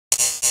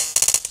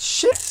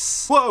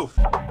Whoa!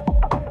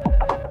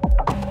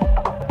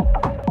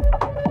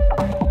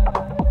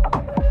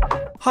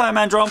 Hi, I'm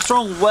Andrew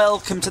Armstrong.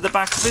 Welcome to the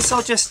back of this.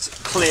 I'll just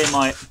clear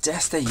my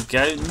desk. There you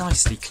go,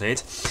 nicely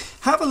cleared.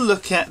 Have a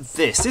look at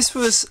this. This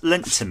was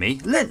lent to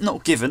me. Lent,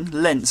 not given.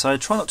 Lent, so I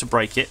try not to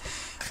break it.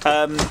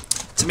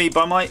 To me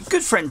by my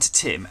good friend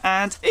Tim.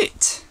 And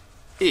it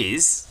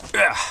is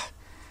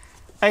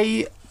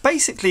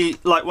basically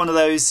like one of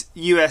those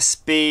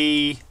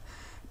USB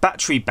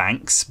battery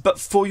banks, but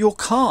for your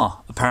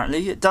car,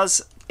 apparently. It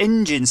does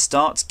engine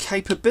start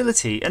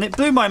capability, and it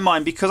blew my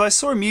mind because I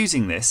saw him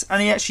using this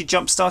and he actually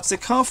jump started a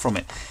car from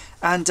it,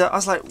 and I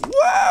was like,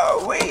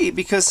 whoa-wee,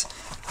 because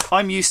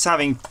I'm used to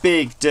having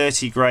big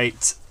dirty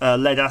great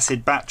lead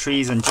acid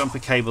batteries and jumper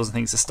cables and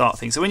things to start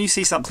things. So when you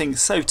see something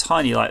so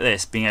tiny like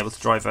this being able to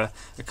drive a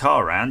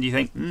car around, you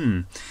think,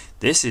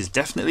 this is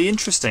definitely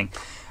interesting.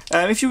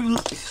 If you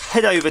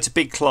head over to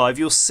Big Clive,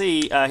 you'll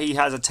see he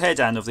has a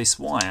teardown of this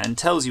wire and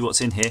tells you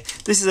what's in here.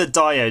 This is a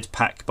diode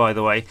pack, by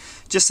the way,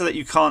 just so that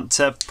you can't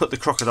put the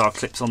crocodile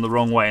clips on the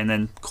wrong way and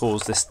then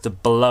cause this to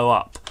blow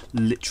up,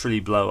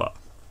 literally blow up.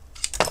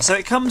 So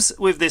it comes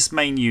with this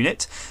main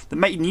unit. The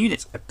main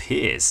unit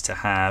appears to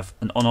have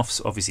an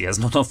on-off, obviously has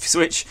an on-off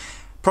switch,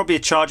 probably a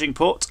charging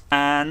port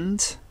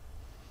and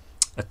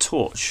a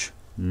torch.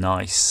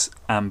 Nice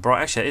and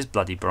bright. Actually, it is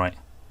bloody bright.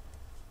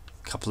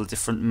 Couple of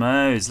different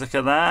modes, look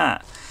at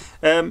that.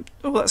 Oh,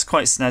 that's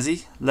quite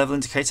snazzy. Level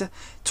indicator,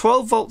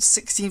 12 volts,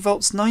 16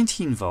 volts,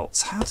 19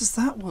 volts. How does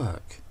that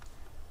work?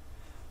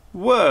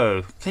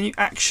 Whoa, can you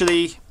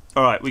actually...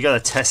 Alright, we gotta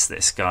test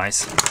this,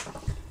 guys.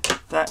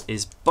 That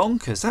is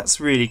bonkers.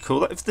 That's really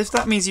cool. If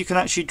that means you can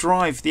actually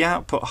drive the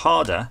output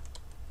harder,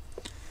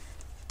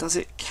 does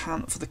it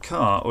count for the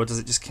car or does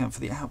it just count for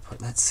the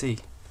output? Let's see.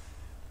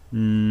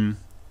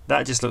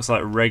 That just looks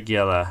like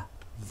regular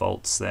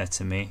volts there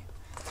to me.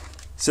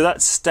 So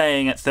that's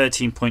staying at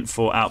 13.4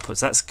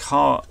 outputs. That's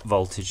car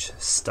voltage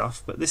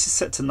stuff, but this is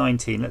set to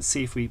 19. Let's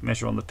see if we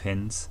measure on the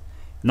pins.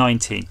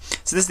 19.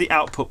 So this is the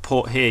output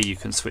port here. You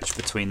can switch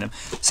between them.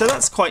 So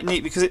that's quite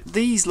neat because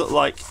these look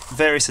like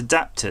various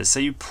adapters.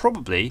 So you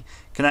probably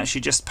can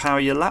actually just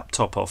power your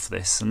laptop off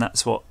this, and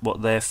that's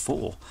what they're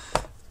for.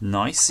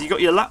 Nice. So you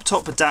got your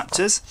laptop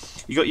adapters.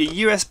 You got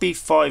your USB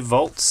 5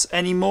 volts.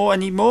 Any more?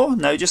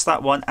 No, just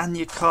that one. And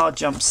your car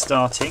jump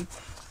starting.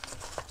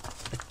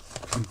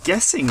 I'm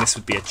guessing this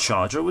would be a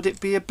charger, or would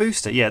it be a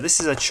booster? Yeah, this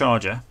is a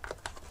charger.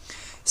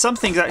 Some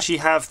things actually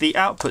have the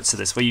outputs of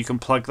this where you can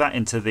plug that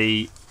into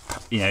the,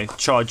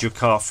 charge your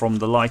car from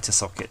the lighter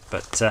socket,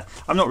 but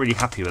I'm not really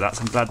happy with that,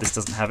 so I'm glad this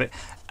doesn't have it.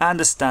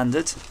 And a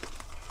standard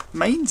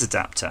mains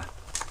adapter.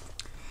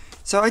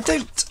 So I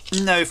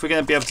don't know if we're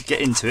going to be able to get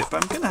into it,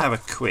 but I'm going to have a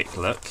quick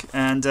look.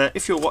 And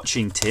if you're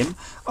watching, Tim,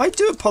 I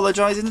do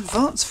apologise in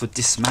advance for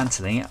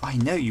dismantling it. I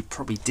know you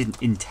probably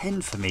didn't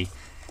intend for me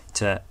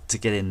to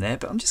get in there,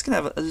 but I'm just going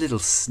to have a little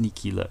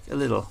sneaky look, a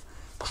little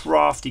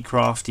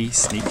crafty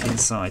sneak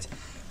inside.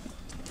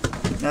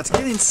 Now to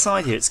get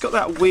inside here, it's got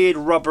that weird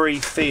rubbery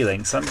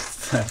feeling. So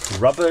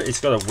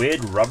it's got a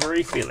weird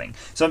rubbery feeling.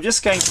 So I'm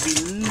just going to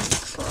be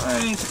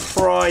trying to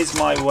prise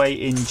my way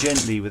in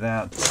gently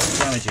without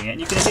damaging it. And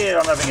you can hear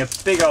I'm having a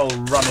big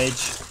old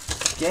rummage.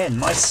 Again,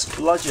 my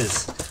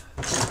spludgers.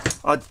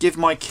 I'd give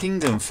my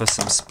kingdom for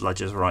some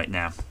spludgers right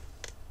now.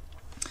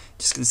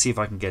 Just going to see if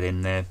I can get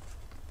in there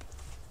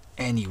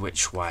any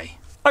which way.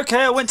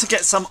 Okay, I went to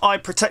get some eye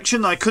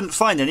protection. I couldn't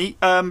find any.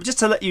 Just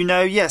to let you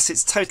know, yes,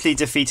 it's totally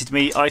defeated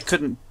me. I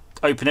couldn't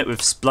open it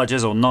with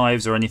spludgers or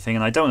knives or anything,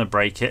 and I don't want to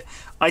break it.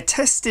 I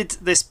tested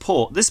this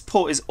port. This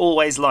port is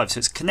always live, so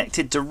it's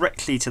connected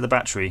directly to the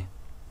battery.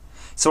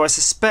 So I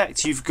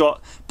suspect you've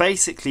got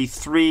basically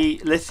 3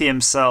 lithium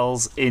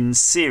cells in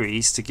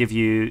series to give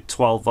you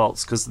 12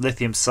 volts, because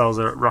lithium cells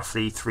are at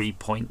roughly 3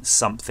 point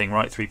something,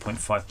 right?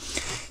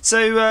 3.5.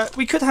 So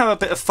we could have a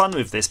bit of fun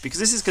with this, because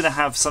this is going to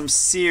have some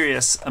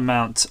serious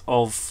amount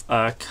of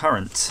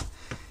current.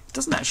 It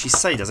doesn't actually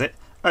say, does it?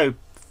 Oh,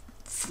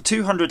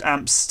 200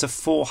 amps to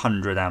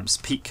 400 amps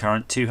peak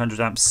current, 200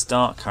 amps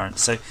start current.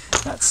 So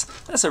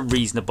that's a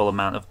reasonable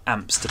amount of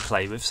amps to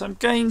play with. So I'm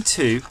going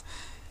to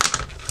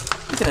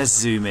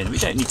zoom in. We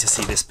don't need to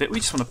see this bit, we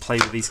just want to play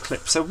with these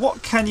clips. So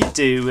what can you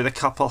do with a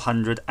couple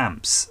hundred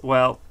amps?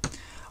 Well,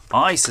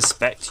 I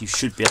suspect you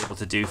should be able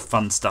to do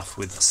fun stuff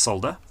with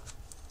solder.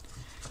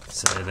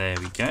 So there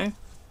we go.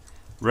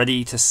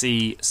 Ready to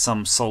see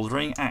some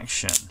soldering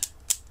action.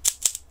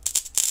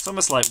 It's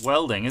almost like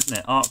welding, isn't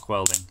it? Arc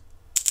welding.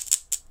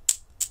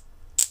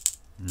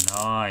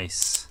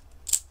 Nice.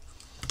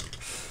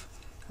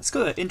 It's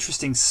got an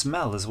interesting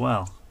smell as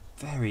well.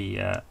 Very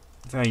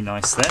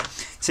nice there.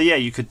 So yeah,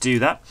 you could do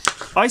that.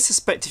 I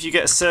suspect if you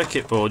get a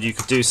circuit board, you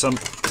could do some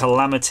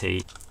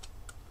calamity.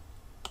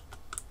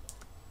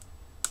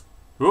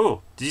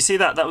 Ooh, did you see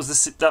that? That was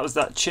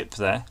that chip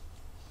there.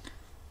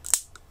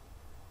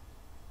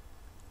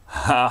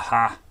 Ha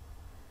ha.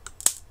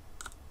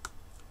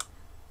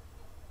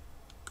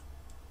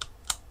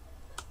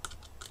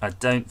 I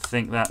don't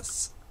think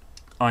that's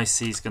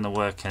IC is going to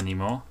work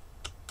anymore.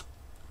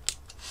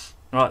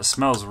 Right, it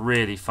smells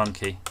really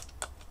funky.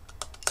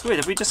 It's weird,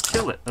 have we just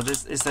killed it?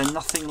 Is there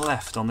nothing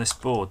left on this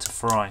board to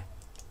fry?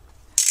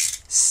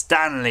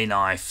 Stanley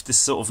knife, this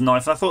sort of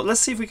knife. I thought, let's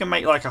see if we can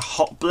make like a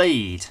hot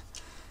blade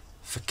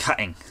for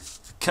cutting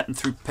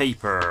through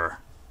paper.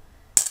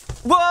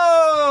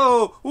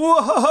 Whoa!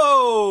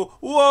 Whoa! Whoa!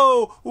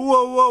 Whoa!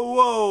 Whoa!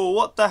 Whoa!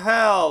 What the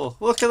hell?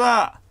 Look at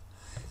that!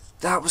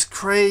 That was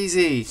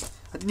crazy.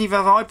 I didn't even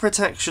have eye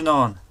protection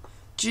on.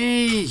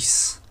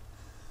 Jeez.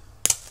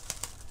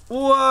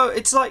 Whoa!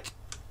 It's like,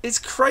 it's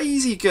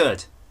crazy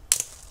good.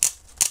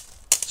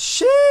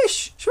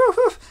 Sheesh!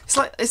 It's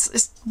like,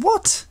 it's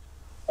what?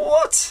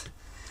 What?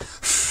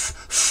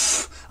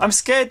 I'm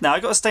scared now.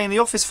 I've got to stay in the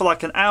office for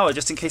like an hour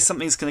just in case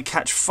something's going to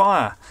catch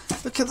fire.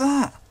 Look at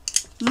that.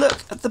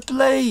 Look at the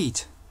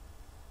blade.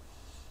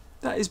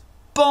 That is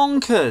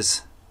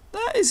bonkers.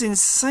 That is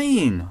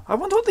insane. I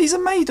wonder what these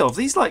are made of.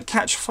 These like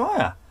catch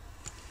fire.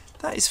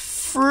 That is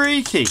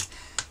freaky.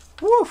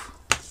 Woo.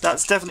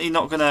 That's definitely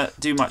not going to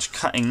do much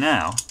cutting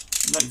now.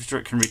 Not even sure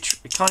it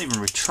can't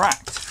even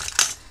retract.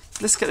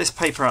 Let's get this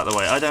paper out of the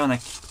way. I don't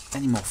want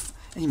any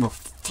more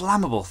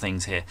flammable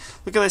things here.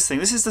 Look at this thing.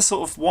 This is the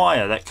sort of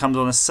wire that comes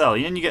on a cell.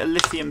 You know, you get a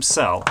lithium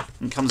cell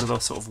and it comes with a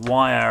sort of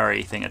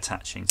wiry thing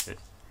attaching to it.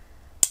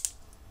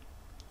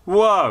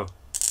 Whoa!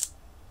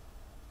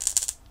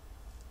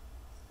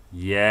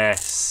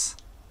 Yes,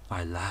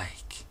 I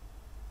like.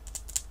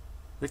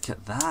 Look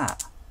at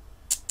that.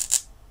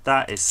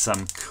 That is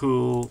some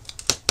cool.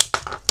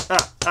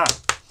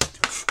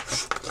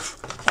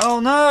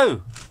 Oh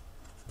no!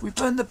 We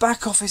burned the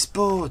back office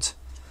board.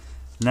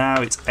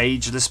 Now its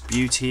ageless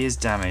beauty is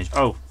damaged.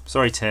 Oh,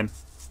 sorry, Tim.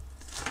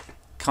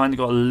 Kind of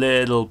got a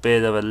little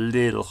bit of a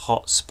little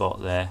hot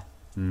spot there.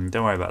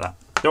 Don't worry about that.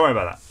 Don't worry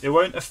about that. It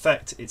won't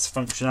affect its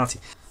functionality.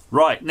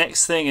 Right,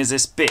 next thing is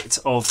this bit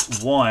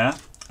of wire.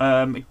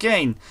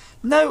 Again,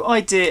 no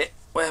idea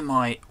where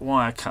my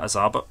wire cutters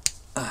are, but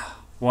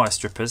wire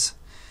strippers.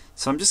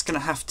 So I'm just going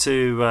to have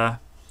to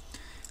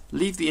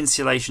leave the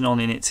insulation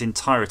on in its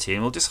entirety,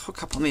 and we'll just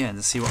hook up on the end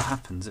and see what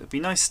happens. It would be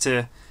nice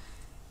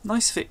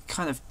if it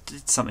kind of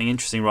did something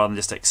interesting rather than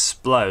just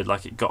explode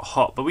like it got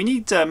hot. But we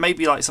need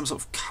maybe like some sort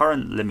of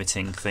current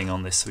limiting thing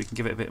on this so we can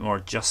give it a bit more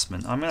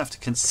adjustment. I'm going to have to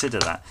consider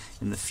that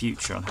in the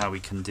future on how we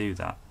can do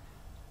that.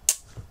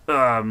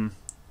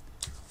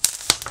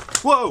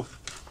 Whoa!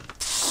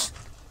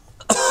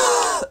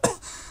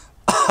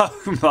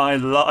 Oh my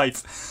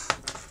life!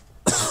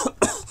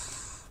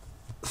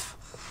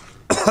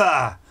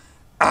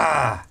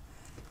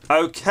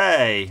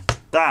 Okay,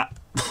 that's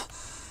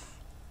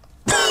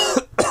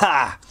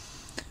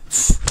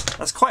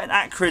quite an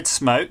acrid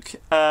smoke.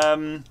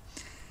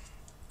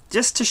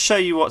 Just to show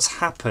you what's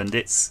happened,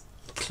 it's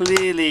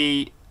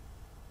clearly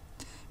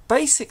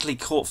basically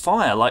caught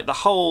fire. Like the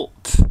whole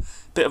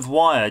bit of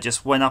wire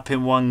just went up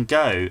in one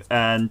go,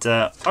 and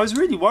I was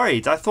really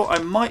worried. I thought I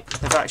might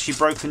have actually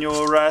broken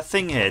your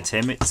thing here,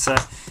 Tim.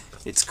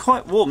 It's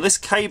quite warm. This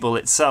cable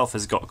itself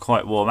has got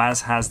quite warm,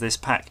 as has this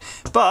pack.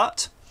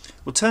 But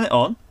we'll turn it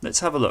on. Let's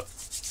have a look.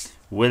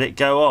 Will it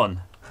go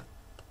on?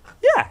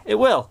 Yeah, it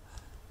will.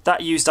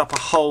 That used up a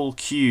whole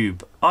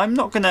cube. I'm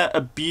not going to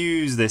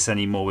abuse this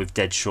anymore with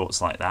dead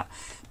shorts like that.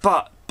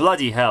 But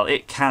bloody hell,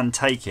 it can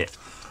take it.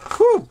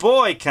 Whew,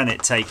 boy, can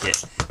it take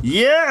it.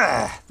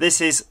 Yeah!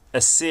 This is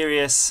a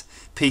serious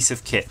piece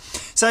of kit.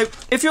 So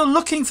if you're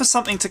looking for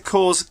something to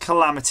cause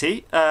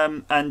calamity,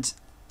 and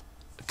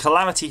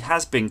calamity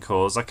has been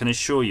caused, I can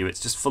assure you,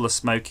 it's just full of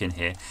smoke in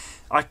here.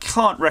 I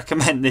can't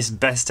recommend this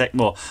Bestech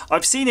more.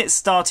 I've seen it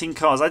starting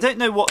cars. I don't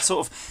know what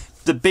sort of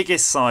the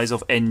biggest size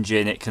of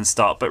engine it can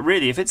start, but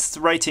really if its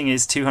rating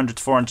is 200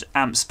 to 400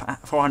 amps,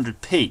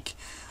 400 peak,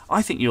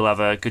 I think you'll have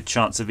a good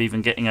chance of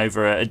even getting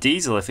over a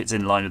diesel if it's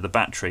in line with the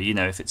battery, you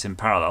know, if it's in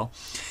parallel.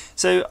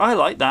 So I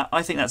like that.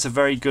 I think that's a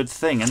very good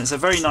thing, and it's a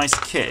very nice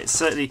kit. It's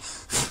certainly,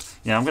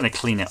 you know, I'm going to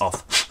clean it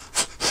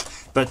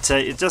off. But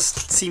it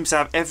just seems to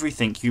have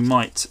everything you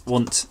might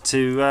want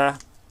to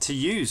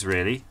use,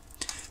 really.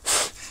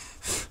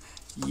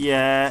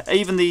 Yeah,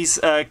 even these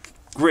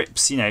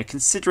grips, you know,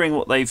 considering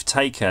what they've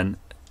taken,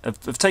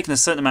 have taken a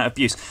certain amount of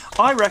abuse.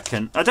 I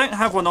reckon, I don't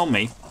have one on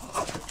me,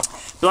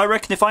 but I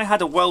reckon if I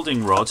had a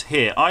welding rod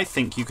here, I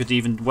think you could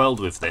even weld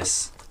with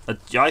this.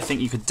 I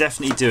think you could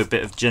definitely do a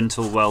bit of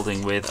gentle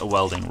welding with a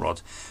welding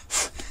rod.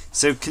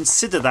 So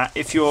consider that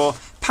if you're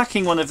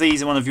packing one of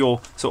these in one of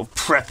your sort of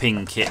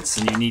prepping kits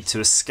and you need to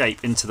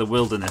escape into the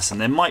wilderness,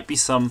 and there might be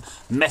some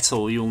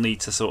metal you'll need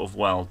to sort of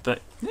weld.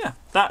 But yeah,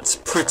 that's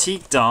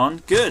pretty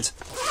darn good.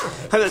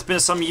 Hope that's been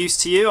of some use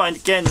to you. And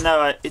again,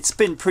 no, it's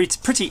been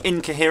pretty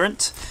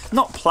incoherent.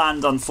 Not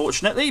planned,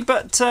 unfortunately,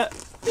 but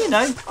you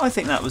know, I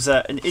think that was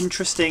an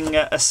interesting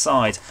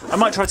aside. I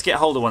might try to get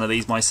hold of one of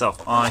these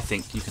myself. I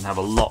think you can have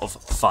a lot of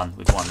fun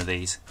with one of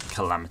these.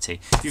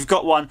 Calamity. If you've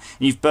got one and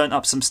you've burnt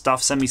up some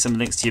stuff, send me some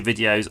links to your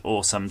videos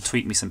or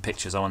tweet me some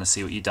pictures. I want to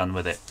see what you've done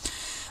with it.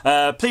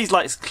 Please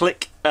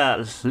click,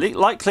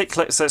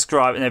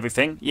 subscribe and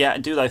everything. Yeah,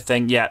 and do that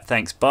thing. Yeah,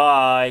 thanks.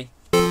 Bye.